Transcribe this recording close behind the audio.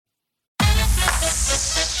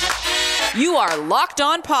You are Locked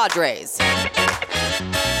On Padres,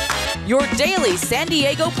 your daily San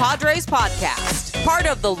Diego Padres podcast. Part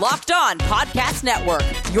of the Locked On Podcast Network,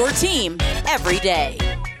 your team every day.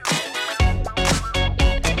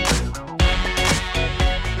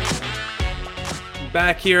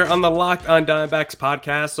 Back here on the Locked On Diamondbacks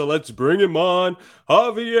podcast, so let's bring him on.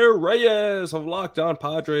 Javier Reyes of Locked On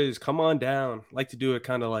Padres, come on down. Like to do it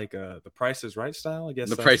kind of like the Price is Right style, I guess.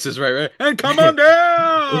 The Price is right, and come on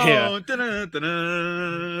down. Yeah.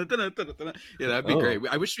 Yeah, that'd be great.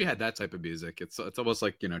 I wish we had that type of music. It's almost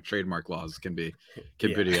like, trademark laws can be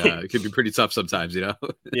pretty tough sometimes, Yeah,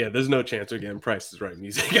 there's no chance we're getting Price is Right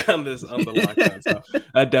music on the Locked On stuff.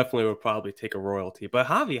 I definitely would probably take a royalty. But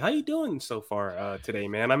Javi, how you doing so far today,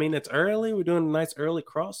 man? I mean, it's early. We're doing a nice early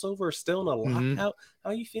crossover. Still in a lockout.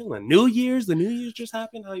 How you feeling? The New Year's just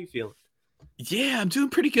happened. How you feeling? Yeah, I'm doing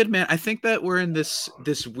pretty good, man. I think that we're in this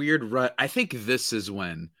weird rut. I think this is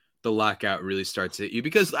when the lockout really starts to hit you,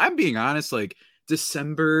 because I'm being honest, like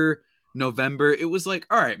December, November, it was like,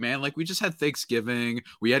 all right, man, like we just had Thanksgiving,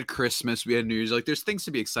 we had Christmas, we had New Year's, like there's things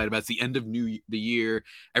to be excited about. It's the end of the year.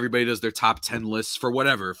 Everybody does their top 10 lists for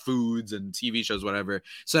whatever, foods and TV shows, whatever.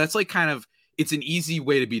 So that's like it's an easy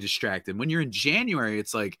way to be distracted. When you're in January,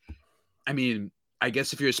 it's like, I mean, I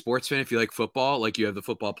guess if you're a sports fan, if you like football, like you have the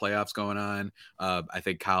football playoffs going on. I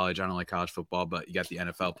think college, I don't like college football, but you got the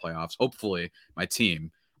NFL playoffs. Hopefully my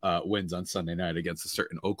team wins on Sunday night against a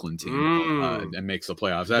certain Oakland team and makes the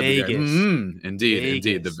playoffs. That'd Vegas. be great.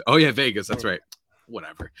 Indeed. Vegas. That's right.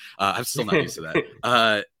 Whatever. I'm still not used to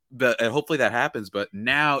that. But hopefully that happens. But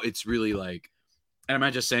now it's really like, and I'm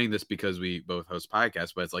not just saying this because we both host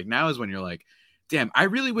podcasts, but it's like now is when you're like, damn, I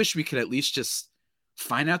really wish we could at least just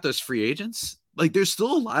find out those free agents. Like there's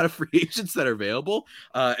still a lot of free agents that are available,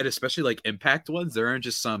 and especially like impact ones. There aren't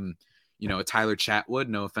just some, a Tyler Chatwood,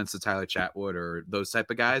 no offense to Tyler Chatwood or those type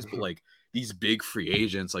of guys, but like these big free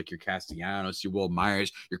agents like your Castellanos, your Will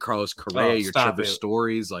Myers, your Carlos Correa, your Trevor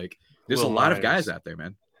Stories. Like there's a lot of guys out there,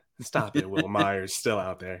 man. Stop it. Will Myers still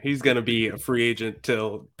out there. He's going to be a free agent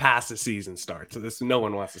till past the season starts. So no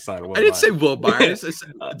one wants to sign Will Myers. I didn't say Will Myers.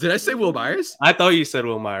 Did I say Will Myers? I thought you said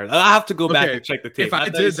Will Myers. I'll have to go back and check the tape. If I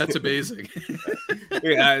did, that's amazing.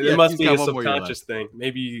 Yeah, it must be a subconscious thing.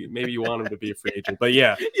 Maybe you want him to be a free agent. But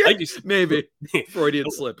yeah like you said, maybe.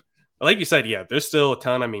 Freudian slip. Like you said, yeah, there's still a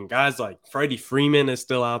ton. I mean, guys like Freddie Freeman is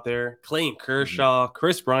still out there. Clayton Kershaw,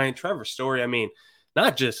 Chris Bryant, Trevor Story. I mean,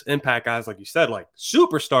 not just impact guys, like you said, like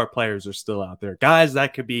superstar players are still out there. Guys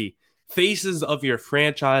that could be faces of your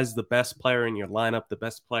franchise, the best player in your lineup, the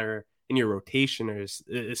best player in your rotation is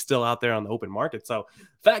still out there on the open market. So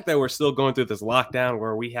the fact that we're still going through this lockdown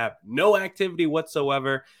where we have no activity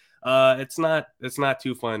whatsoever, it's not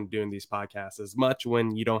too fun doing these podcasts as much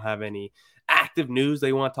when you don't have any active news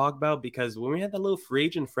they want to talk about, because when we had that little free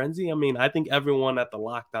agent frenzy, I mean, I think everyone at the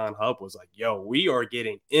Locked On Hub was like, yo, we are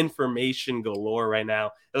getting information galore right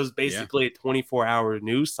now. It was basically a 24-hour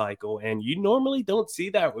news cycle, and you normally don't see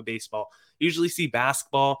that with baseball. You usually see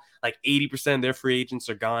basketball, like 80% of their free agents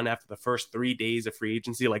are gone after the first 3 days of free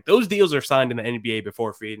agency. Like those deals are signed in the NBA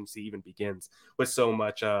before free agency even begins, with so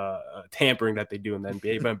much tampering that they do in the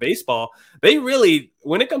NBA. But in baseball, they really,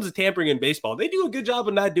 when it comes to tampering in baseball, they do a good job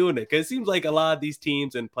of not doing it, because it seems like a lot of these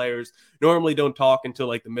teams and players normally don't talk until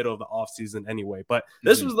like the middle of the offseason anyway. But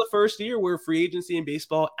this was the first year where free agency in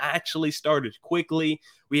baseball actually started quickly.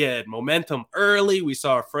 We had momentum early. We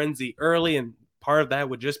saw a frenzy early, and part of that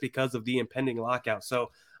was just because of the impending lockout. So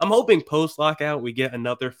I'm hoping post-lockout we get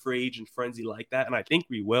another free agent frenzy like that, and I think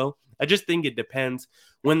we will. I just think it depends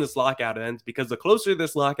when this lockout ends, because the closer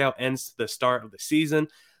this lockout ends to the start of the season,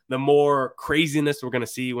 the more craziness we're going to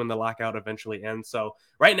see when the lockout eventually ends. So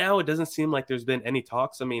right now, it doesn't seem like there's been any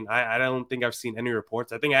talks. I mean, I don't think I've seen any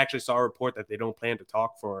reports. I think I actually saw a report that they don't plan to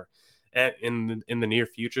talk for in the near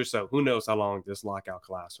future. So who knows how long this lockout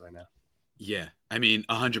can last right now. Yeah, I mean,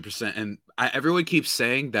 100%. And everyone keeps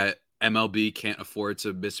saying that MLB can't afford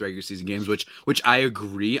to miss regular season games, which I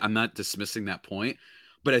agree. I'm not dismissing that point.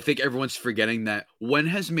 But I think everyone's forgetting that when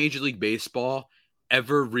has Major League Baseball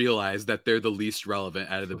ever realized that they're the least relevant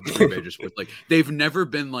out of the three major sports? Like, they've never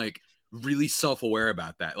been like really self-aware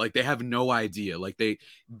about that. Like, they have no idea. Like,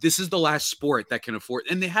 this is the last sport that can afford,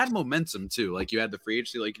 and they had momentum too. Like, you had the free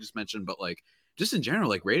agency, like you just mentioned, but like just in general,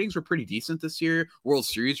 like ratings were pretty decent this year. World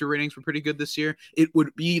Series ratings were pretty good this year. It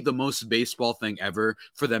would be the most baseball thing ever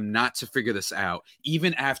for them not to figure this out,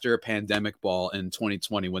 even after a pandemic ball in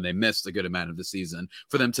 2020 when they missed a good amount of the season,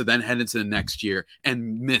 for them to then head into the next year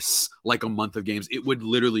and miss like a month of games. It would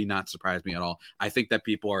literally not surprise me at all. I think that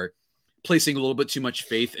people are placing a little bit too much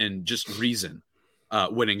faith in just reason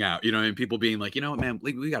winning out, you know, and people being like, you know what, man,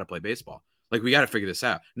 we got to play baseball. Like, we got to figure this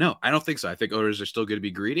out. No, I don't think so. I think owners are still going to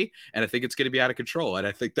be greedy, and I think it's going to be out of control. And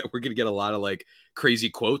I think that we're going to get a lot of like crazy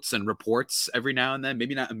quotes and reports every now and then,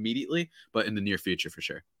 maybe not immediately, but in the near future for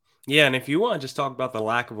sure. Yeah, and if you want to just talk about the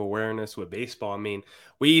lack of awareness with baseball, I mean,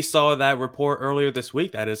 we saw that report earlier this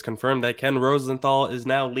week that is confirmed that Ken Rosenthal is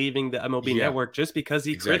now leaving the MLB network just because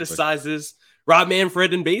he criticizes Rob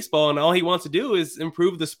Manfred in baseball, and all he wants to do is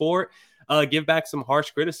improve the sport, give back some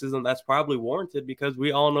harsh criticism that's probably warranted because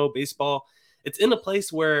we all know baseball, it's in a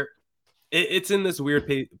place where it's in this weird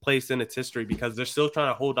place in its history because they're still trying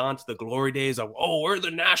to hold on to the glory days of, oh, we're the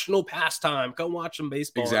national pastime. Come watch some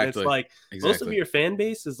baseball. Exactly. And it's like most of your fan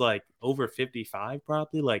base is like over 55,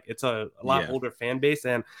 probably. Like it's a lot older fan base.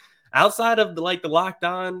 And outside of the Locked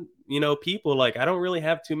On, people, like I don't really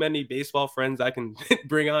have too many baseball friends I can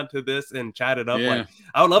bring onto this and chat it up. Yeah. Like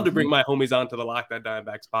I would love to bring my homies onto the Locked On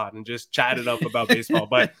Diamondbacks pod and just chat it up about baseball,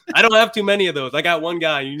 but I don't have too many of those. I got one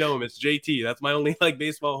guy, him, it's JT. That's my only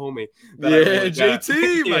baseball homie.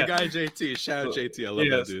 JT, my guy JT. Shout out JT. I love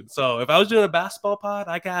that dude. So if I was doing a basketball pod,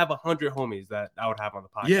 I could have 100 homies that I would have on the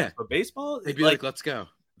podcast. Yeah. But baseball, they'd be like, let's go.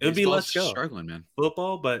 It would be let's go. Struggling, man.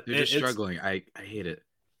 Football, but they're just struggling. I hate it.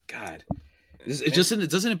 God.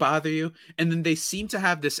 Doesn't it bother you? And then they seem to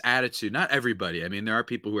have this attitude. Not everybody. I mean, there are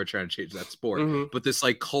people who are trying to change that sport, but this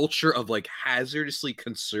like culture of like hazardously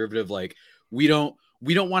conservative. Like we don't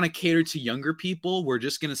want to cater to younger people. We're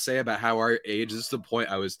just gonna say about how our age. This is the point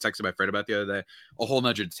I was texting my friend about the other day. A whole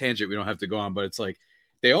nother tangent we don't have to go on, but it's like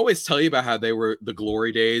they always tell you about how they were the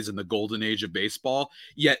glory days and the golden age of baseball,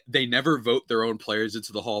 yet they never vote their own players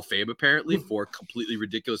into the Hall of Fame apparently for completely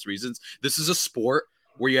ridiculous reasons. This is a sport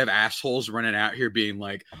where you have assholes running out here being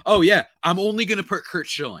like, oh yeah, I'm only going to put Curt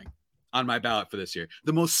Schilling on my ballot for this year.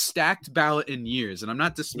 The most stacked ballot in years. And I'm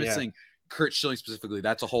not dismissing Curt Schilling specifically.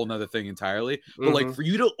 That's a whole nother thing entirely. But like for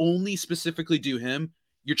you to only specifically do him,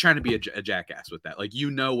 you're trying to be a jackass with that. Like,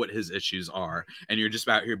 what his issues are. And you're just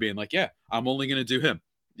out here being like, yeah, I'm only going to do him.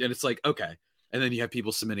 And it's like, okay. And then you have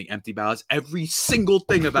people submitting empty ballots. Every single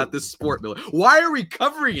thing about this sport, Miller. Why are we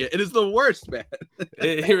covering it? It is the worst, man.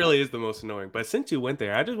 It really is the most annoying. But since you went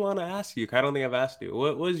there, I just want to ask you, I don't think I've asked you,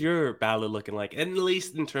 what was your ballot looking like? At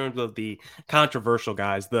least in terms of the controversial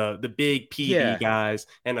guys, the big PD guys,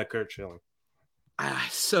 and a Curt Schilling.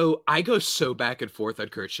 So I go so back and forth on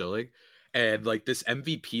Curt Schilling. And like this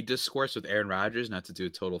MVP discourse with Aaron Rodgers, not to do a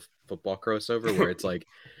total football crossover where it's like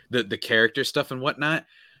the character stuff and whatnot.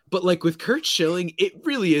 But like with Curt Schilling, it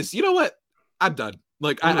really is, you know what? I'm done.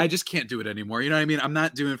 Like, I just can't do it anymore. You know what I mean? I'm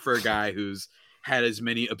not doing for a guy who's had as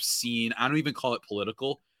many obscene, I don't even call it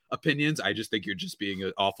political opinions. I just think you're just being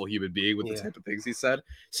an awful human being with the type of things he said.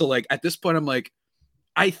 So like at this point, I'm like,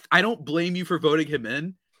 I don't blame you for voting him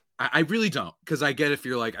in. I really don't. Because I get if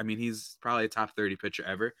you're like, I mean, he's probably a top 30 pitcher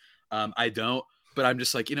ever. I don't. But I'm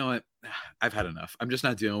just like, you know what? I've had enough. I'm just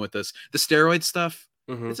not dealing with this. The steroid stuff.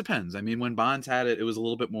 It depends. I mean, when Bonds had it, it was a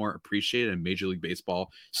little bit more appreciated, and Major League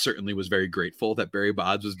Baseball certainly was very grateful that Barry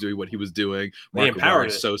Bonds was doing what he was doing. They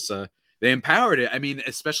empowered Sosa. They empowered it. I mean,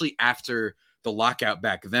 especially after the lockout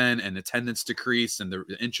back then and attendance decreased and the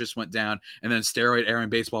interest went down, and then steroid era in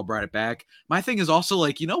baseball brought it back. My thing is also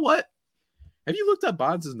like, you know what? Have you looked up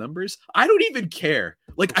Bonds' numbers? I don't even care.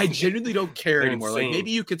 Like, I genuinely don't care anymore. Insane. Like,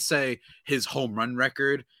 maybe you could say his home run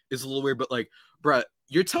record is a little weird, but like, bruh,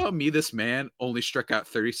 you're telling me this man only struck out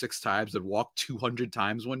 36 times and walked 200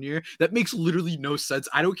 times one year? That makes literally no sense.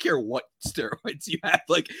 I don't care what steroids you have.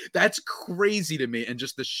 Like, that's crazy to me. And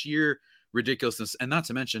just the sheer ridiculousness. And not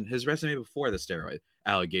to mention his resume before the steroid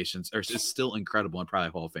allegations is still incredible and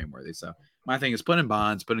probably Hall of Fame worthy. So my thing is put in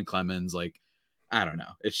Bonds, put in Clemens. Like, I don't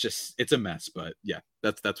know. It's a mess, but yeah,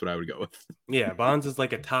 that's what I would go with. Yeah, Bonds is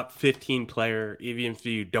like a top 15 player, even if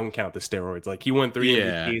you don't count the steroids. Like he won 3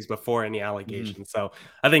 MVPs before any allegations. So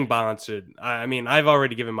I think Bonds should. I mean, I've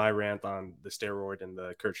already given my rant on the steroid and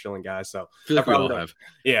the Curt Schilling guys. So I feel like we all have.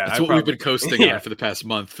 Yeah, that's what we've been coasting on for the past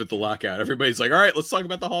month with the lockout. Everybody's like, all right, let's talk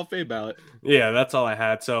about the Hall of Fame ballot. Yeah, that's all I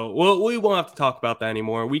had. So we won't have to talk about that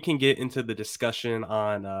anymore. We can get into the discussion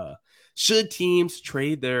on should teams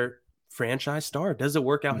trade their franchise star? Does it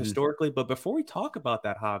work out historically? But before we talk about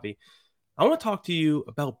that, Javi, I want to talk to you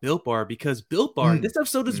about Built Bar, because Built Bar, this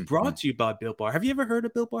episode is brought to you by Built Bar. Have you ever heard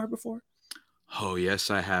of Built Bar before? Oh,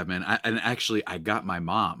 yes, I have, man. I got my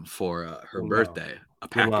mom for her birthday a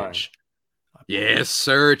package. Yes,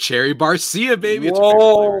 sir. Cherry Barcia, baby. It's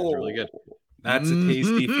really good. That's a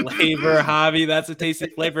tasty flavor, Javi. That's a tasty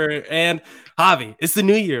flavor. And Javi, it's the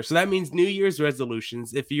new year. So that means New Year's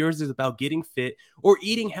resolutions. If yours is about getting fit or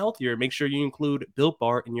eating healthier, make sure you include Built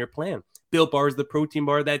Bar in your plan. Built Bar is the protein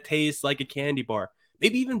bar that tastes like a candy bar.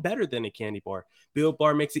 maybe even better than a candy bar. Built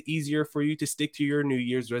Bar makes it easier for you to stick to your New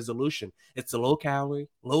Year's resolution. It's a low calorie,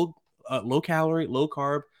 low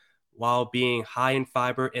carb, while being high in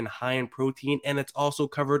fiber and high in protein. And it's also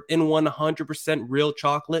covered in 100% real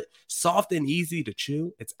chocolate, soft and easy to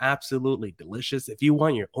chew. It's absolutely delicious. If you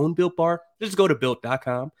want your own Built Bar, just go to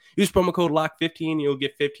Built.com. Use promo code LOCK15. You'll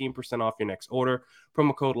get 15% off your next order.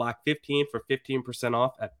 Promo code LOCK15 for 15%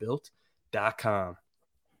 off at Built.com.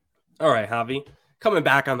 All right, Javi, coming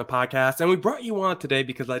back on the podcast. And we brought you on today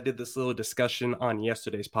because I did this little discussion on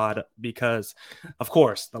yesterday's pod because, of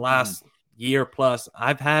course, the last year plus,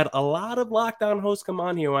 I've had a lot of lockdown hosts come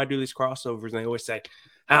on here when I do these crossovers, and they always say,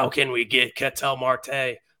 how can we get Ketel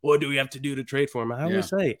Marte? What do we have to do to trade for him? I always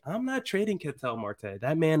say, I'm not trading Ketel Marte.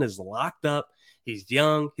 That man is locked up. He's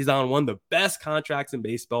young. He's on one of the best contracts in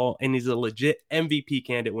baseball, and he's a legit MVP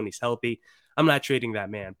candidate when he's healthy. I'm not trading that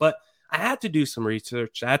man. But I had to do some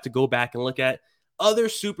research. I had to go back and look at other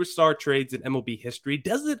superstar trades in MLB history.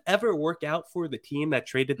 Does it ever work out for the team that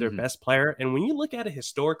traded their best player? And when you look at it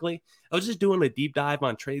historically, I was just doing a deep dive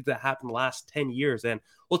on trades that happened the last 10 years. And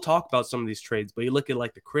we'll talk about some of these trades, but you look at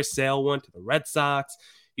like the Chris Sale one to the Red Sox.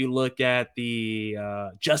 You look at the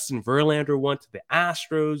Justin Verlander one to the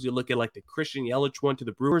Astros. You look at like the Christian Yelich one to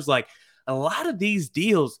the Brewers. Like a lot of these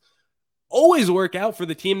deals always work out for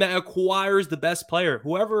the team that acquires the best player.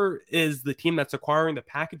 Whoever is the team that's acquiring the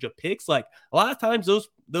package of picks, like a lot of times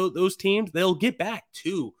those teams, they'll get back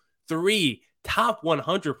 2, 3 top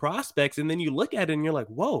 100 prospects. And then you look at it and you're like,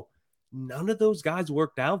 whoa, none of those guys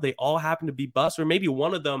worked out. They all happen to be busts, or maybe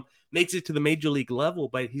one of them makes it to the major league level,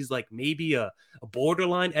 but he's like maybe a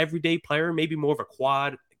borderline everyday player, maybe more of a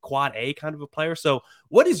quad A kind of a player. So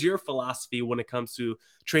what is your philosophy when it comes to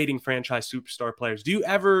trading franchise superstar players? Do you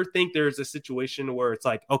ever think there's a situation where it's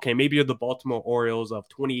like, okay, maybe you're the Baltimore Orioles of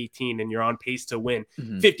 2018 and you're on pace to win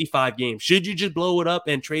 55 games. Should you just blow it up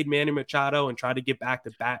and trade Manny Machado and try to get back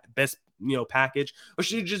the best, package, or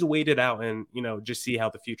should you just wait it out and, just see how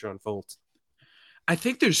the future unfolds? I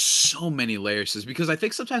think there's so many layers because I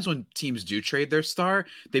think sometimes when teams do trade their star,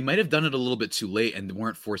 they might have done it a little bit too late and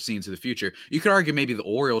weren't foreseen to the future. You could argue maybe the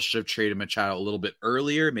Orioles should have traded Machado a little bit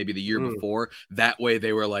earlier, maybe the year before. That way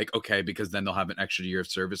they were like, okay, because then they'll have an extra year of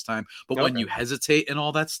service time. But when you hesitate and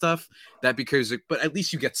all that stuff, but at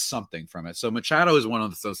least you get something from it. So Machado is one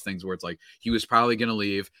of those things where it's like, he was probably going to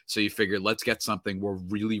leave. So you figured, let's get something. We're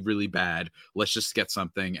really, really bad. Let's just get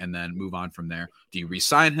something and then move on from there. Do you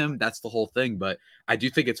re-sign him? That's the whole thing. But I do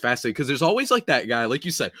think it's fascinating because there's always like that guy, like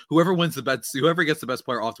you said, whoever gets the best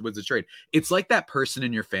player often wins the trade. It's like that person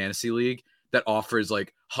in your fantasy league that offers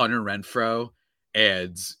like Hunter Renfroe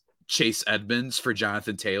and Chase Edmonds for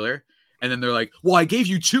Jonathan Taylor. And then they're like, well, I gave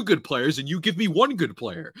you 2 good players and you give me 1 good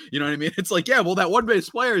player. You know what I mean? It's like, yeah, well, that one base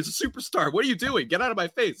player is a superstar. What are you doing? Get out of my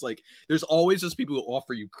face. Like, there's always those people who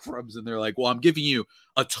offer you crumbs and they're like, well, I'm giving you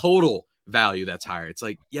a total value that's higher. It's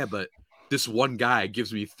like, yeah, but this one guy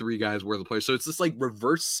gives me 3 guys worth of players. So it's this like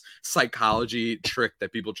reverse psychology trick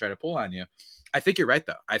that people try to pull on you. I think you're right,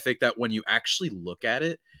 though. I think that when you actually look at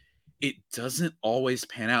it, it doesn't always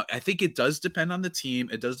pan out. I think it does depend on the team.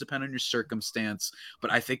 It does depend on your circumstance.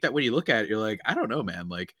 But I think that when you look at it, you're like, I don't know, man.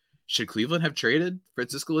 Like, should Cleveland have traded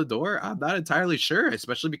Francisco Lindor? I'm not entirely sure,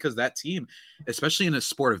 especially because that team, especially in a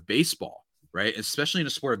sport of baseball, right? Especially in a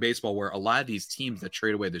sport of baseball where a lot of these teams that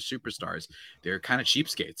trade away their superstars, they're kind of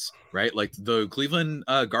cheapskates, right? Like the Cleveland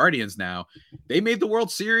Guardians now, they made the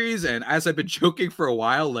World Series. And as I've been joking for a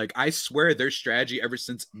while, like I swear their strategy ever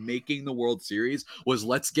since making the World Series was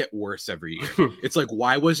let's get worse every year. It's like,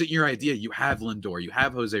 why was it your idea? You have Lindor, you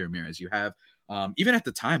have Jose Ramirez, you have even at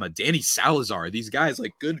the time, a Danny Salazar, these guys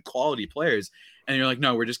like good quality players. And you're like,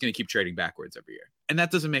 no, we're just going to keep trading backwards every year. And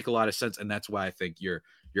that doesn't make a lot of sense. And that's why I think your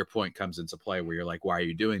point comes into play where you're like, why are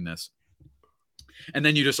you doing this? And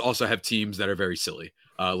then you just also have teams that are very silly,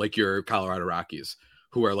 like your Colorado Rockies,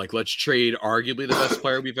 who are like, let's trade arguably the best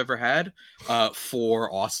player we've ever had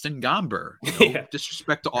for Austin Gomber.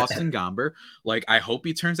 Disrespect to Austin Gomber. Like, I hope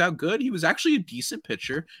he turns out good. He was actually a decent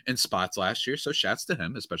pitcher in spots last year, so shouts to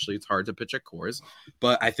him, especially it's hard to pitch at Coors.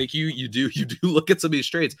 But I think you do look at some of these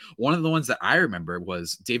trades. One of the ones that I remember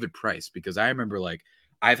was David Price, because I remember like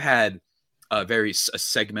I've had a very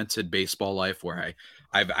segmented baseball life where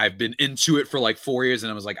I've been into it for like 4 years,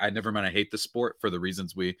 and I was like, I never meant I hate the sport for the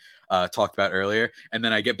reasons we talked about earlier. And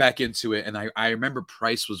then I get back into it, and I remember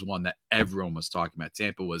Price was one that everyone was talking about.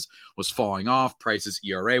 Tampa was falling off. Price's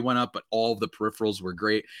ERA went up, but all of the peripherals were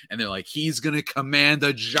great. And they're like, he's gonna command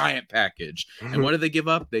a giant package. And what did they give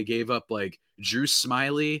up? They gave up like Drew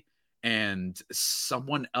Smyly and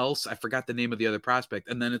someone else. I forgot the name of the other prospect.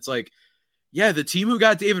 And then it's like, Yeah, the team who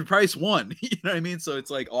got David Price won. You know what I mean? So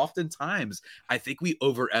it's like oftentimes I think we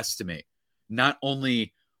overestimate not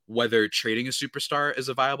only whether trading a superstar is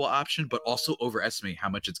a viable option, but also overestimate how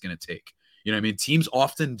much it's going to take. You know what I mean? Teams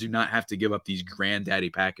often do not have to give up these granddaddy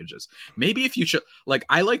packages. Maybe if you should, like,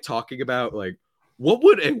 I like talking about, like, what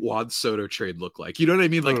would a Juan Soto trade look like? You know what I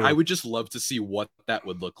mean? Like, I would just love to see what that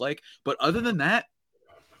would look like. But other than that,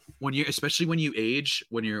 especially when you age,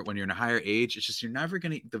 when you're in a higher age, it's just, you're never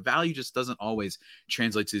going to, the value just doesn't always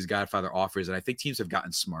translate to these Godfather offers. And I think teams have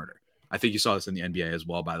gotten smarter. I think you saw this in the NBA as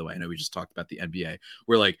well, by the way. I know we just talked about the NBA,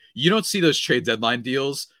 where like you don't see those trade deadline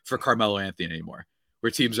deals for Carmelo Anthony anymore,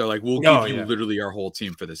 where teams are like, we'll give you literally our whole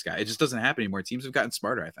team for this guy. It just doesn't happen anymore. Teams have gotten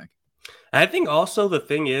smarter, I think. I think also the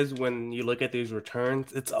thing is, when you look at these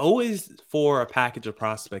returns, it's always for a package of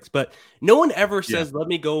prospects, but no one ever says, let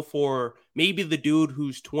me go for maybe the dude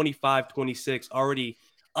who's 25, 26, already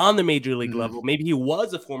on the major league level. Maybe he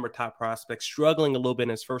was a former top prospect, struggling a little bit in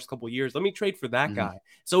his first couple of years. Let me trade for that guy.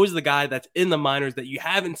 It's always the guy that's in the minors that you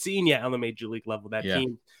haven't seen yet on the major league level, that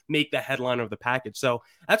team make the headline of the package. So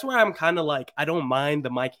that's where I'm kind of like, I don't mind the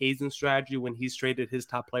Mike Hazen strategy when he's traded his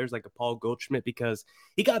top players like a Paul Goldschmidt, because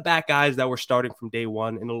he got back guys that were starting from day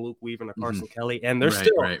one in a Luke Weaver and a Carson Kelly. And there's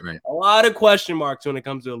still a lot of question marks when it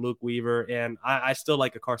comes to a Luke Weaver. And I still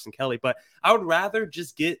like a Carson Kelly, but I would rather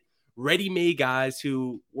just get ready-made guys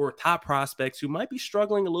who were top prospects who might be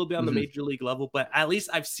struggling a little bit on the major league level, but at least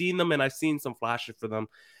I've seen them and I've seen some flashes for them,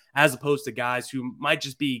 as opposed to guys who might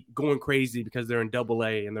just be going crazy because they're in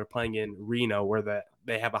Double-A and they're playing in Reno where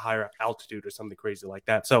they have a higher altitude or something crazy like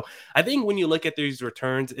that. So I think when you look at these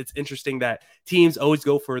returns, it's interesting that teams always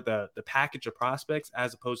go for the package of prospects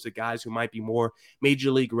as opposed to guys who might be more major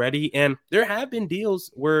league ready. And there have been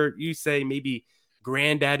deals where you say maybe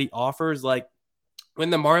granddaddy offers, like when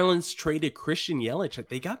the Marlins traded Christian Yelich,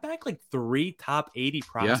 they got back like 3 top 80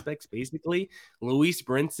 prospects, basically. Luis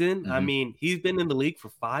Brinson, I mean, he's been in the league for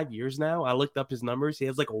 5 years now. I looked up his numbers. He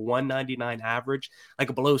has like a 199 average, like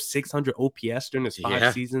a below 600 OPS during his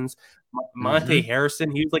 5 seasons. Monte Harrison,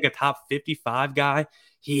 he was like a top 55 guy.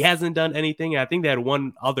 He hasn't done anything. I think they had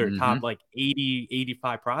one other top like 80,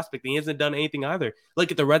 85 prospect. He hasn't done anything either. Look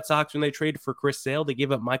at the Red Sox when they traded for Chris Sale. They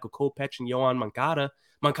gave up Michael Kopech and Yohan Moncada.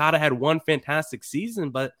 Moncada had one fantastic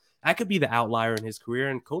season, but that could be the outlier in his career.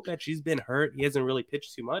 And Kopech, he's been hurt. He hasn't really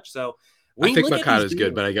pitched too much. So I think Moncada's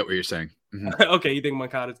good, but I get what you're saying. Okay, you think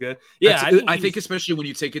Moncada's good? Yeah, I think especially when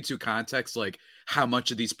you take into context like how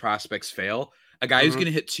much of these prospects fail. A guy who's going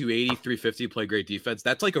to hit 280, 350, play great defense,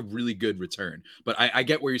 that's like a really good return. But I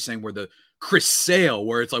get what you're saying, where the Chris Sale,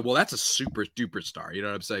 where it's like, well, that's a super duper star. You know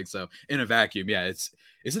what I'm saying? So in a vacuum,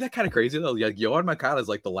 isn't that kind of crazy though? Like Yohan Moncada is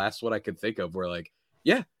like the last one I can think of where like,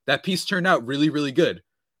 yeah, that piece turned out really, really good.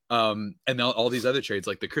 And all these other trades,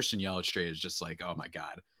 like the Christian Yelich trade, is just like, oh my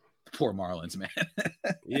God, poor Marlins, man.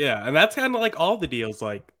 Yeah, and that's kind of like all the deals.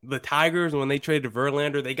 Like the Tigers, when they traded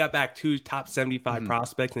Verlander, they got back 2 top 75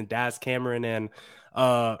 prospects in Daz Cameron and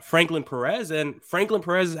Franklin Perez. And Franklin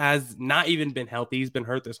Perez has not even been healthy. He's been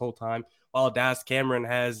hurt this whole time, while Daz Cameron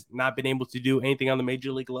has not been able to do anything on the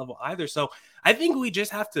major league level either. So I think we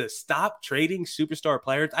just have to stop trading superstar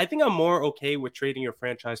players. I think I'm more okay with trading your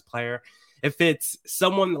franchise player if it's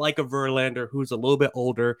someone like a Verlander who's a little bit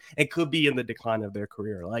older and could be in the decline of their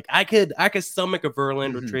career. Like I could stomach a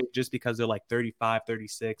Verlander trade just because they're like 35,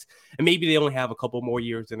 36, and maybe they only have a couple more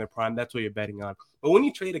years in their prime. That's what you're betting on. But when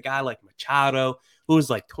you trade a guy like Machado, who was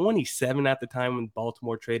like 27 at the time when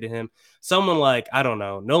Baltimore traded him, someone like, I don't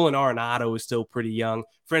know, Nolan Arenado is still pretty young.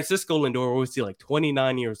 Francisco Lindor was still like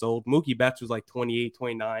 29 years old. Mookie Betts was like 28,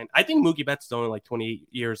 29. I think Mookie Betts is only like 28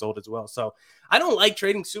 years old as well. So I don't like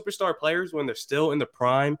trading superstar players when they're still in the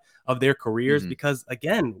prime of their careers because,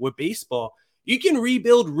 again, with baseball, you can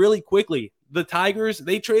rebuild really quickly. The Tigers,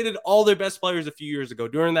 they traded all their best players a few years ago.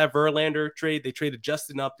 During that Verlander trade, they traded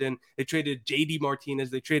Justin Upton. They traded J.D.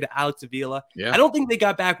 Martinez. They traded Alex Avila. Yeah. I don't think they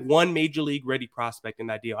got back one major league ready prospect in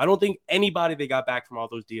that deal. I don't think anybody they got back from all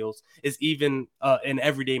those deals is even an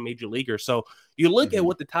everyday major leaguer. So you look at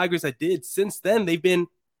what the Tigers have did since then, they've been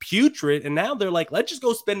putrid. And now they're like, let's just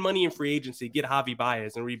go spend money in free agency, get Javi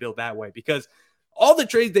Baez and rebuild that way, because all the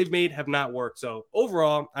trades they've made have not worked. So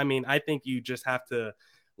overall, I mean, I think you just have to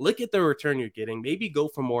look at the return you're getting, maybe go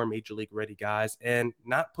for more major league ready guys and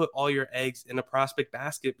not put all your eggs in a prospect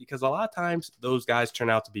basket, because a lot of times those guys turn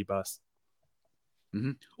out to be busts.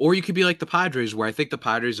 Or you could be like the Padres, where I think the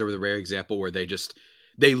Padres are the rare example where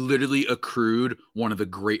they literally accrued one of the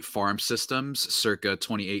great farm systems circa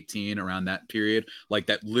 2018, around that period, like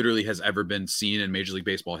that literally has ever been seen in Major League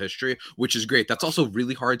Baseball history, which is great. That's also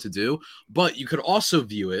really hard to do, but you could also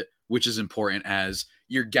view it, which is important, as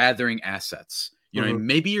you're gathering assets. You know, and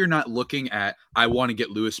maybe you're not looking at, I want to get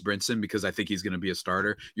Lewis Brinson because I think he's going to be a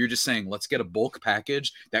starter. You're just saying, let's get a bulk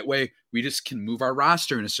package. That way we just can move our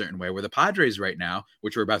roster in a certain way. Where the Padres right now,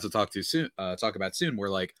 which we're about to talk about soon, where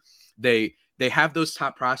like they have those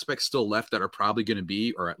top prospects still left that are probably going to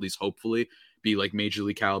be, or at least hopefully be like major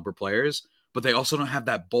league caliber players. But they also don't have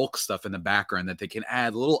that bulk stuff in the background that they can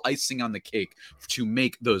add a little icing on the cake to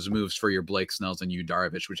make those moves for your Blake Snells and Yu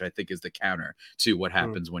Darvish, which I think is the counter to what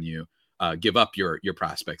happens when you give up your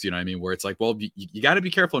prospects. You know what I mean? Where it's like, well, you got to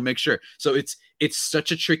be careful and make sure. So it's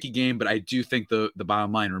such a tricky game, but I do think the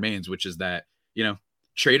bottom line remains, which is that, you know,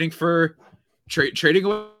 trading away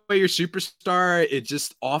your superstar, it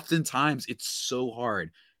just oftentimes it's so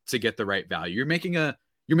hard to get the right value. You're making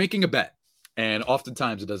a bet, and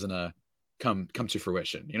oftentimes it doesn't come to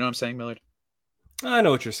fruition. You know what I'm saying, Millard? I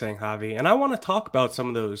know what you're saying, Javi, and I want to talk about some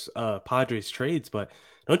of those Padres trades, but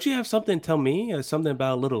don't you have something to tell me? Something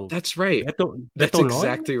about a little? That's right. That's Beto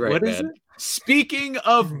exactly right, what man. is it? Speaking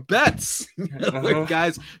of bets,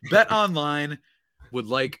 guys, Bet Online would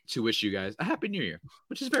like to wish you guys a happy new year,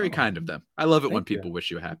 which is very kind of them. I love it when people wish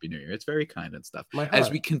you a happy new year. It's very kind and stuff. As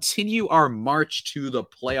we continue our march to the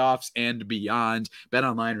playoffs and beyond, Bet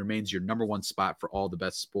Online remains your number one spot for all the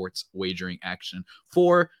best sports wagering action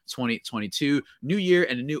for 2022. New year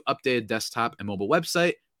and a new updated desktop and mobile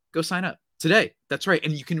website. Go sign up today. That's right.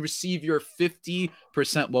 And you can receive your 50%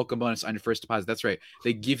 welcome bonus on your first deposit. That's right.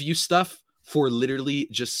 They give you stuff for literally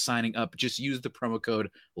just signing up. Just use the promo code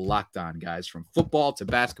Locked On, guys. From football to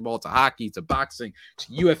basketball to hockey to boxing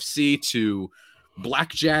to UFC to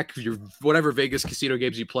blackjack, your whatever Vegas casino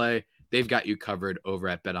games you play, they've got you covered over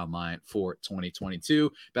at BetOnline for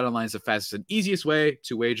 2022. BetOnline is the fastest and easiest way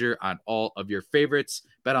to wager on all of your favorites.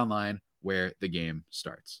 BetOnline, where the game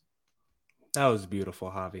starts. That was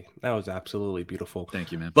beautiful, Javi. That was absolutely beautiful.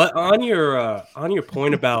 Thank you, man. But on your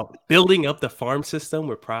point about building up the farm system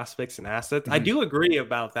with prospects and assets, I do agree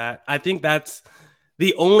about that. I think that's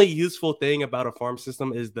the only useful thing about a farm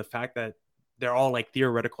system is the fact that they're all like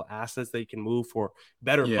theoretical assets that you can move for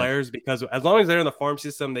better players, because as long as they're in the farm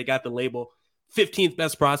system, they got the label 15th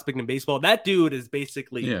best prospect in baseball. That dude is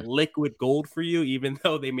basically liquid gold for you, even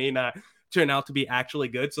though they may not turn out to be actually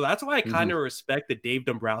good. So that's why I kind of respect the Dave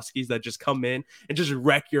Dombrowskis that just come in and just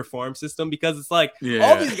wreck your farm system, because it's like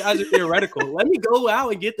all these guys are theoretical. Let me go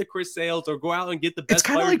out and get the Chris Sales or go out and get the best. It's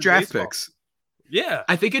kind of like draft picks. Yeah,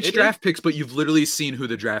 I think it's draft picks, but you've literally seen who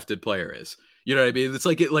the drafted player is. You know what I mean? It's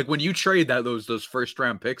like when you trade those first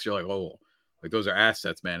round picks, you're like, oh, like those are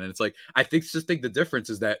assets, man. And it's like, I think the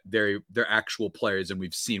difference is that they're actual players, and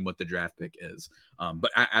we've seen what the draft pick is.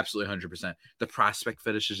 But absolutely 100%. The prospect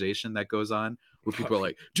fetishization that goes on, where people are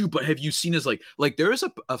like, dude, but have you seen his like there was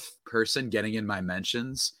a person getting in my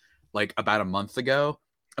mentions like about a month ago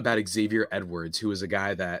about Xavier Edwards, who is a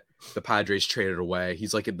guy that the Padres traded away.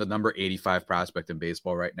 He's like the number 85 prospect in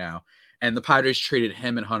baseball right now. And the Padres traded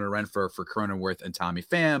him and Hunter Renfroe for Cronenworth and Tommy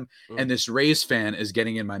Pham. And this Rays fan is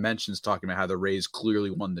getting in my mentions talking about how the Rays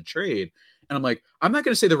clearly won the trade. And I'm like, I'm not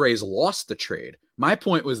going to say the Rays lost the trade. My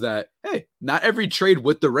point was that, hey, not every trade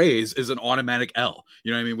with the Rays is an automatic L.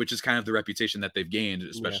 You know what I mean? Which is kind of the reputation that they've gained,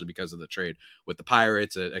 especially because of the trade with the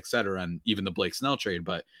Pirates, et cetera, and even the Blake Snell trade.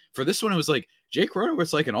 But for this one, it was like, Jake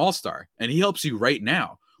Cronenworth's like an all-star, and he helps you right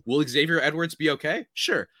now. Will Xavier Edwards be okay?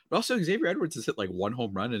 Sure. But also Xavier Edwards has hit like one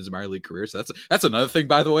home run in his minor league career. So that's another thing,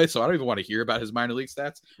 by the way. So I don't even want to hear about his minor league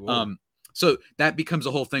stats. So that becomes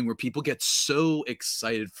a whole thing where people get so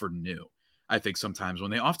excited for new. I think sometimes when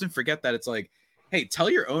they often forget that it's like, hey, tell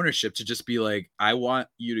your ownership to just be like, I want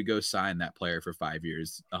you to go sign that player for 5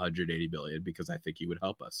 years, 180 billion, because I think he would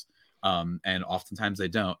help us. And oftentimes they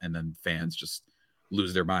don't. And then fans just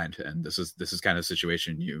lose their mind. And this is kind of a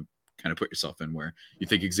situation you kind of put yourself in where you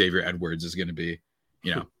think Xavier Edwards is going to be,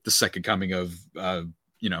 you know, the second coming of,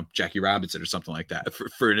 Jackie Robinson or something like that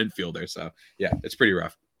for an infielder. So yeah, it's pretty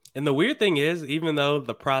rough. And the weird thing is, even though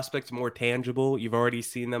the prospect's more tangible, you've already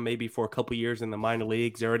seen them maybe for a couple years in the minor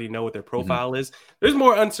leagues. They already know what their profile is. There's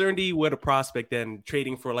more uncertainty with a prospect than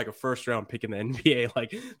trading for like a first round pick in the NBA.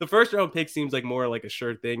 Like the first round pick seems like more like a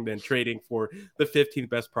sure thing than trading for the 15th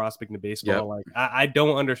best prospect in baseball. Yep. Like I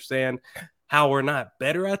don't understand how we're not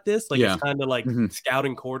better at this. Like it's kind of like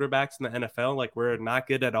scouting quarterbacks in the NFL. Like we're not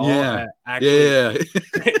good at all at actually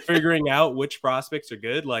figuring out which prospects are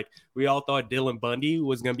good. Like we all thought Dylan Bundy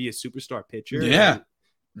was going to be a superstar pitcher. Yeah.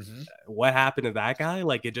 What happened to that guy?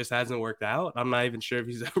 Like, it just hasn't worked out. I'm not even sure if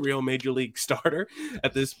he's a real major league starter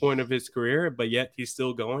at this point of his career, but yet he's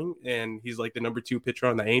still going, and he's like the number 2 pitcher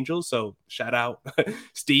on the Angels. So shout out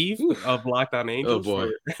Steve of Locked On Angels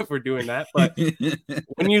for doing that. But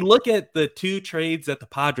when you look at the 2 trades that the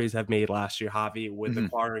Padres have made last year, Javi, with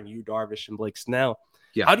acquiring Yu Darvish and Blake Snell,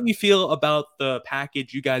 how do you feel about the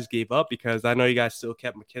package you guys gave up? Because I know you guys still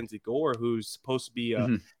kept Mackenzie Gore, who's supposed to be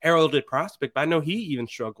a heralded prospect, but I know he even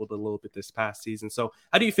struggled a little bit this past season. So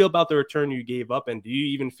how do you feel about the return you gave up? And do you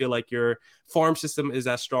even feel like your farm system is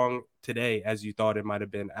as strong today as you thought it might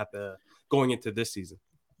have been going into this season?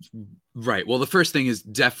 Right. Well, the first thing is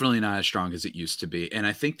definitely not as strong as it used to be. And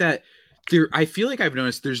I think that I feel like I've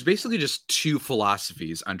noticed there's basically just 2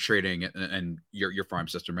 philosophies on trading and your farm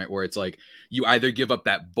system, right? Where it's like you either give up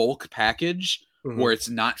that bulk package where it's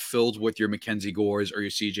not filled with your Mackenzie Gores or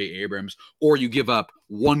your CJ Abrams, or you give up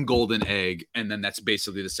one golden egg and then that's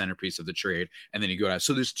basically the centerpiece of the trade, and then you go out.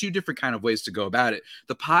 So there's 2 different kind of ways to go about it.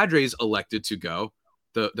 The Padres elected to go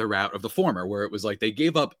the route of the former, where it was like they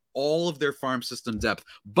gave up all of their farm system depth,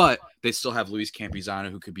 but they still have Luis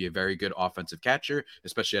Campusano, who could be a very good offensive catcher,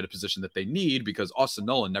 especially at a position that they need, because Austin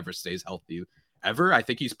Nolan never stays healthy ever. I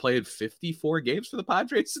think he's played 54 games for the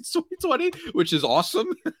Padres since 2020, which is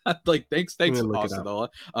awesome. Like, thanks, Austin Nolan.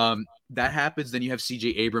 That happens. Then you have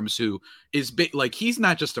CJ Abrams, who is like, he's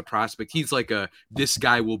not just a prospect. He's like this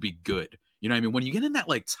guy will be good. You know what I mean? When you get in that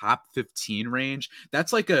like top 15 range,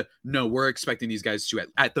 that's like we're expecting these guys to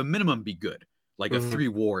at the minimum be good, like a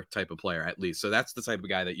 3-WAR type of player at least. So that's the type of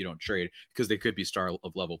guy that you don't trade, because they could be star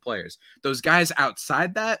of level players. Those guys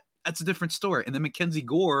outside that's a different story. And then Mackenzie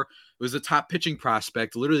Gore was a top pitching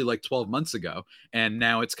prospect literally like 12 months ago. And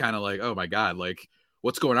now it's kind of like, oh my God, like,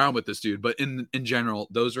 what's going on with this dude? But in general,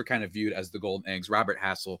 those are kind of viewed as the golden eggs. Robert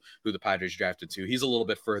Hassel, who the Padres drafted too, he's a little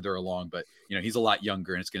bit further along, but he's a lot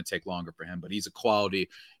younger and it's going to take longer for him. But he's a quality,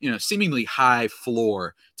 seemingly high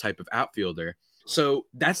floor type of outfielder. So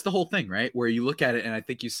that's the whole thing, right? Where you look at it and I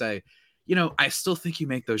think you say, I still think you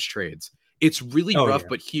make those trades. It's really rough,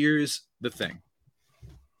 but here's the thing.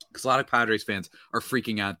 Because a lot of Padres fans are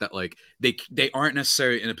freaking out that like they aren't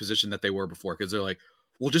necessarily in a position that they were before, because they're like,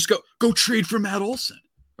 well, just go trade for Matt Olson.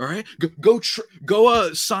 All right, go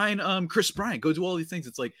sign Chris Bryant. Go do all these things.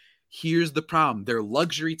 It's like, here's the problem: they're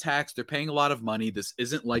luxury tax. They're paying a lot of money. This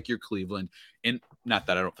isn't like your Cleveland. And not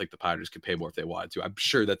that I don't think the Padres could pay more if they wanted to. I'm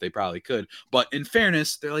sure that they probably could. But in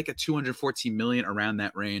fairness, they're like a $214 million, around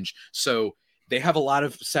that range. So they have a lot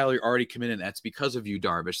of salary already committed. And that's because of Yu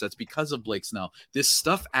Darvish. That's because of Blake Snell. This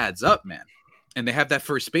stuff adds up, man. And they have that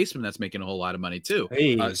first baseman that's making a whole lot of money too.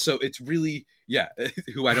 Hey. So it's really,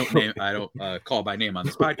 who I don't call by name on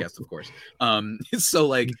this podcast, of course. So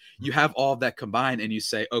like you have all of that combined and you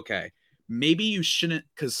say, okay, maybe you shouldn't,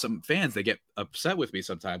 because some fans, they get upset with me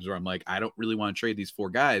sometimes where I'm like, I don't really want to trade these 4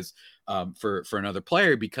 guys for another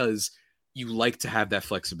player, because you like to have that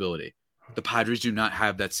flexibility. The Padres do not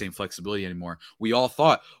have that same flexibility anymore. We all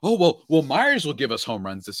thought, oh, well, Myers will give us home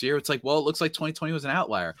runs this year. It's like, well, it looks like 2020 was an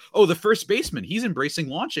outlier. Oh, the first baseman, he's embracing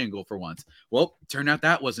launch angle for once. Well, turned out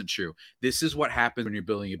that wasn't true. This is what happens when you're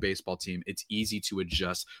building a baseball team. It's easy to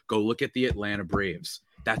adjust. Go look at the Atlanta Braves.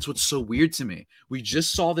 That's what's so weird to me. We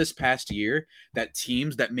just saw this past year that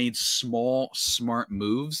teams that made small, smart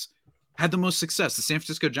moves had the most success. The San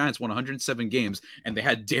Francisco Giants won 107 games, and they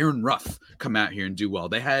had Darren Ruff come out here and do well.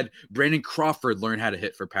 They had Brandon Crawford learn how to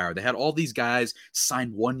hit for power. They had all these guys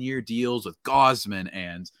sign 1-year deals with Gausman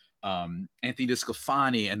and Anthony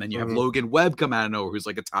DeSclafani, and then you have Logan Webb come out of nowhere, who's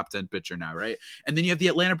like a top 10 pitcher now, right? And then you have the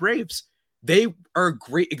Atlanta Braves. They are a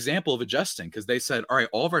great example of adjusting, because they said, all right,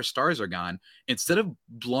 all of our stars are gone. Instead of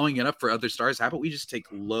blowing it up for other stars, how about we just take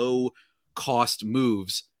low-cost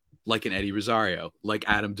moves like an Eddie Rosario, like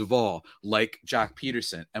Adam Duvall, like Jock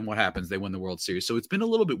Peterson, and what happens? They win the World Series. So it's been a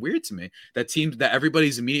little bit weird to me that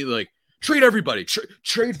everybody's immediately like, trade everybody,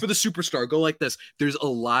 trade for the superstar, go like this. There's a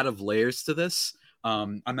lot of layers to this.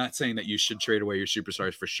 I'm not saying that you should trade away your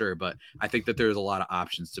superstars for sure, but I think that there's a lot of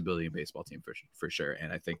options to building a baseball team for sure.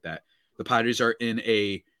 And I think that the Padres are in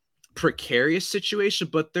a precarious situation,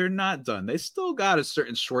 but they're not done. They still got a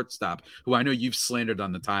certain shortstop who I know you've slandered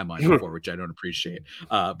on the timeline before, which I don't appreciate.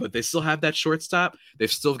 But they still have that shortstop. They've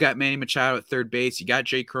still got Manny Machado at third base. You got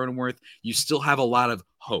Jake Cronenworth. You still have a lot of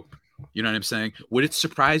hope. You know what I'm saying? Would it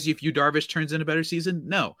surprise you if Yu Darvish turns in a better season?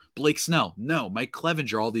 No. Blake Snell? No. Mike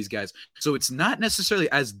Clevenger? All these guys. So it's not necessarily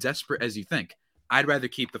as desperate as you think. I'd rather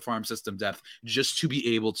keep the farm system depth just to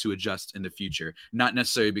be able to adjust in the future, not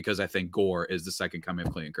necessarily because I think Gore is the second coming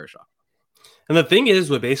of Clayton Kershaw. And the thing is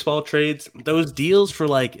with baseball trades, those deals for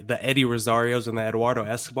like the Eddie Rosarios and the Eduardo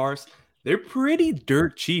Escobars, they're pretty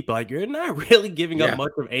dirt cheap. Like, you're not really giving up Yeah.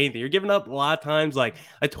 much of anything. You're giving up a lot of times like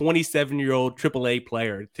a 27-year-old AAA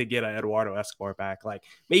player to get an Eduardo Escobar back. Like,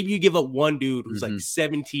 maybe you give up one dude who's like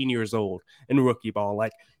 17 years old in rookie ball.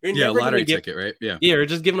 Like, you're never lottery gonna ticket, right? Yeah. Yeah, you're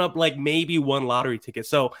just giving up like maybe one lottery ticket.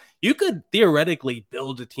 So you could theoretically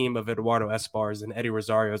build a team of Eduardo Espars and Eddie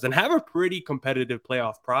Rosarios and have a pretty competitive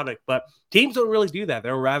playoff product. But teams don't really do that.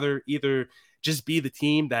 They'll rather either just be the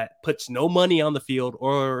team that puts no money on the field,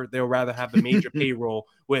 or they'll rather have the major payroll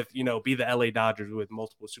with, be the LA Dodgers with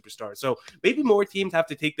multiple superstars. So maybe more teams have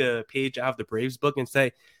to take the page out of the Braves book and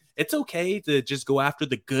say, it's okay to just go after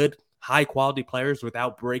the good, high quality players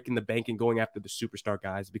without breaking the bank and going after the superstar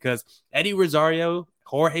guys, because Eddie Rosario,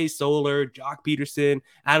 Jorge Soler, Jock Peterson,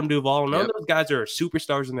 Adam Duvall, none of those guys are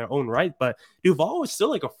superstars in their own right, but Duvall was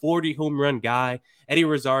still like a 40 home run guy. Eddie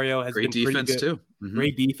Rosario has great been defense pretty good. too.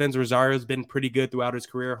 Great defense. Rosario's been pretty good throughout his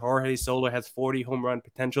career. Jorge Soler has 40 home run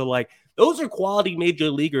potential. Like, those are quality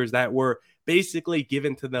major leaguers that were basically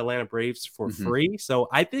given to the Atlanta Braves for free. So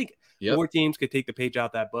I think more teams could take the page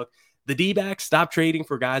out of that book. The D-backs, stop trading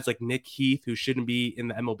for guys like Nick Heath, who shouldn't be in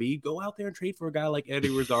the MLB. Go out there and trade for a guy like Eddie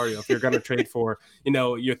Rosario if you're going to trade for,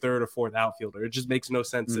 your third or fourth outfielder. It just makes no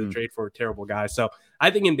sense to trade for a terrible guy. So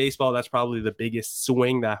I think in baseball, that's probably the biggest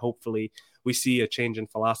swing that hopefully we see a change in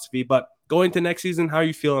philosophy. But going to next season, how are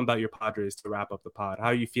you feeling about your Padres to wrap up the pod? How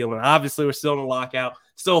are you feeling? Obviously, we're still in a lockout,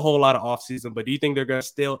 still a whole lot of offseason, but do you think they're going to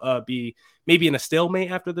still be maybe in a stalemate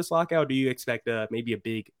after this lockout? Or do you expect maybe a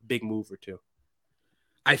big move or two?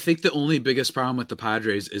 I think the only biggest problem with the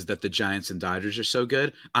Padres is that the Giants and Dodgers are so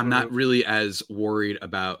good. I'm not really as worried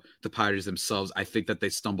about the Padres themselves. I think that they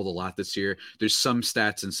stumbled a lot this year. There's some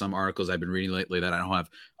stats and some articles I've been reading lately that I don't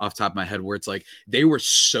have off the top of my head where it's like they were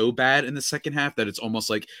so bad in the second half that it's almost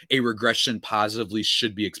like a regression positively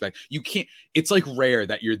should be expected. You can't, it's like rare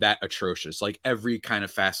that you're that atrocious, like every kind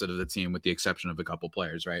of facet of the team with the exception of a couple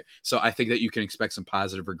players, right? So I think that you can expect some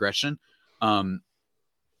positive regression.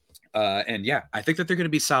 And yeah, I think that they're going to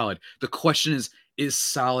be solid. The question is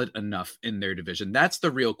solid enough in their division? That's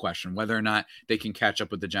the real question, whether or not they can catch up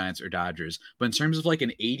with the Giants or Dodgers. But in terms of like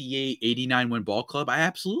an 88, 89 win ball club, I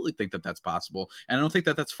absolutely think that that's possible. And I don't think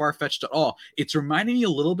that that's far-fetched at all. It's reminding me a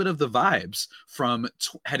little bit of the vibes from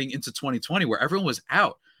heading into 2020 where everyone was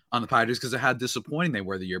out on the Padres because of how disappointing they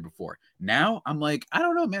were the year before. Now I'm like, I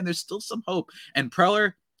don't know, man, there's still some hope. And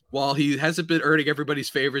Preller, while he hasn't been earning everybody's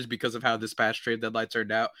favors because of how this past trade deadline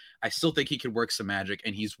turned out, I still think he can work some magic,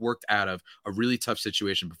 and he's worked out of a really tough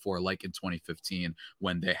situation before, like in 2015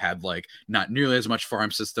 when they had like not nearly as much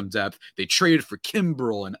farm system depth. They traded for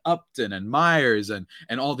Kimbrel and Upton and Myers and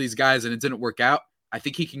all these guys, and it didn't work out. I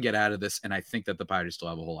think he can get out of this, and I think that the Padres still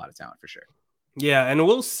have a whole lot of talent for sure. Yeah, and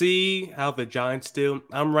we'll see how the Giants do.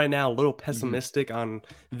 I'm right now a little pessimistic on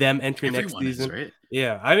them entering next season. Right?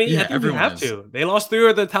 Yeah, I mean, I think you have to. They lost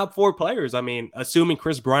 3 of the top 4 players. I mean, assuming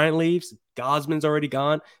Chris Bryant leaves, Gosman's already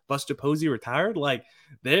gone, Buster Posey retired. Like,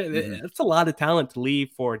 that's a lot of talent to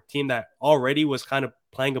leave for a team that already was kind of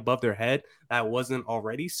playing above their head, that wasn't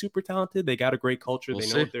already super talented. They got a great culture. They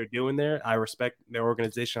know what they're doing there. I respect their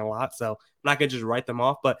organization a lot, so I'm not going to just write them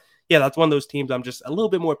off. But yeah, that's one of those teams I'm just a little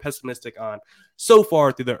bit more pessimistic on so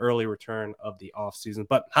far through the early return of the offseason.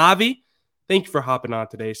 But Javi, thank you for hopping on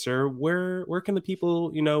today, sir. Where can the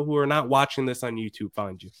people, who are not watching this on YouTube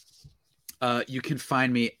find you? You can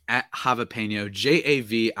find me at Javipeno,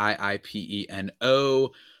 JAVIIPENO.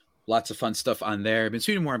 Lots of fun stuff on there. I've been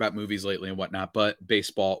tweeting more about movies lately and whatnot, but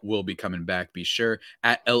baseball will be coming back. Be sure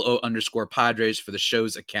at LO_Padres for the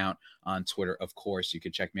show's account on Twitter. Of course, you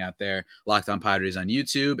can check me out there. Locked On Padres on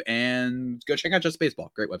YouTube, and go check out Just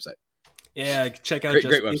Baseball. Great website. Yeah, check out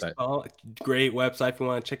great Baseball. Great website. If you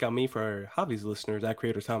want to check out me for Hobbies listeners, at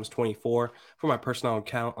Creator Thomas 24 for my personal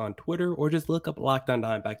account on Twitter, or just look up Locked On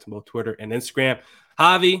Diamondbacks on both Twitter and Instagram.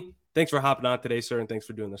 Javi, thanks for hopping on today, sir, and thanks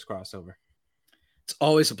for doing this crossover. It's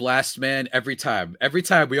always a blast, man. Every time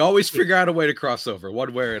we always figure out a way to cross over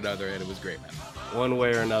one way or another, and it was great, man. One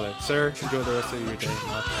way or another. Sir, enjoy the rest of your day.